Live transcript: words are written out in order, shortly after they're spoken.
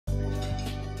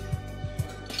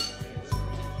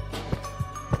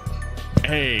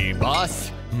Hey, boss.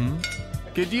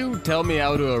 Could you tell me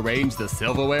how to arrange the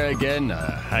silverware again?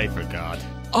 I forgot.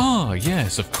 Ah,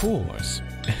 yes, of course.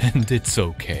 And it's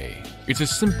okay. It's a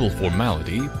simple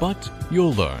formality, but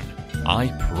you'll learn. I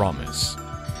promise.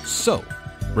 So,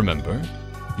 remember,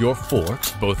 your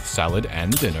forks, both salad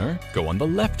and dinner, go on the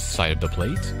left side of the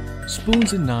plate.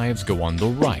 Spoons and knives go on the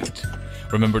right.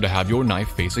 Remember to have your knife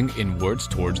facing inwards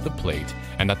towards the plate,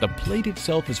 and that the plate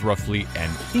itself is roughly an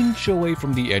inch away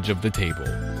from the edge of the table.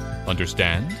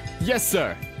 Understand? Yes,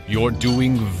 sir. You're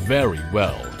doing very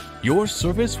well. Your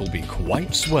service will be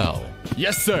quite swell.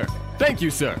 Yes, sir. Thank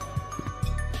you, sir.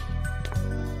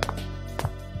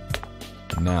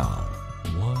 Now,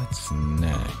 what's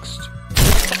next?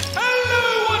 Hello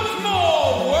once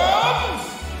more, worms!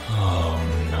 Oh,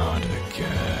 not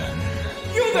again.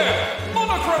 You there,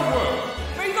 monochrome worm!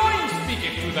 May thine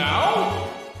speaketh to thou?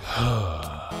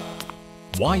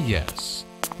 Why, yes.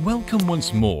 Welcome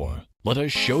once more. Let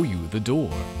us show you the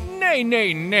door. Nay,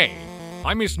 nay, nay.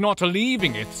 I miss not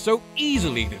leaving it so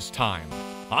easily this time.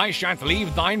 I shan't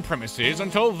leave thine premises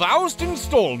until thou'st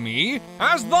install me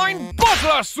as thine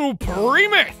Butler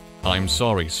supremeth. I'm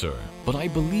sorry, sir, but I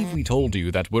believe we told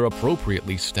you that we're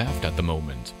appropriately staffed at the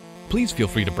moment. Please feel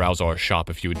free to browse our shop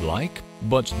if you'd like,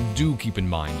 but do keep in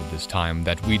mind at this time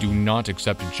that we do not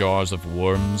accept jars of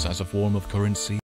worms as a form of currency.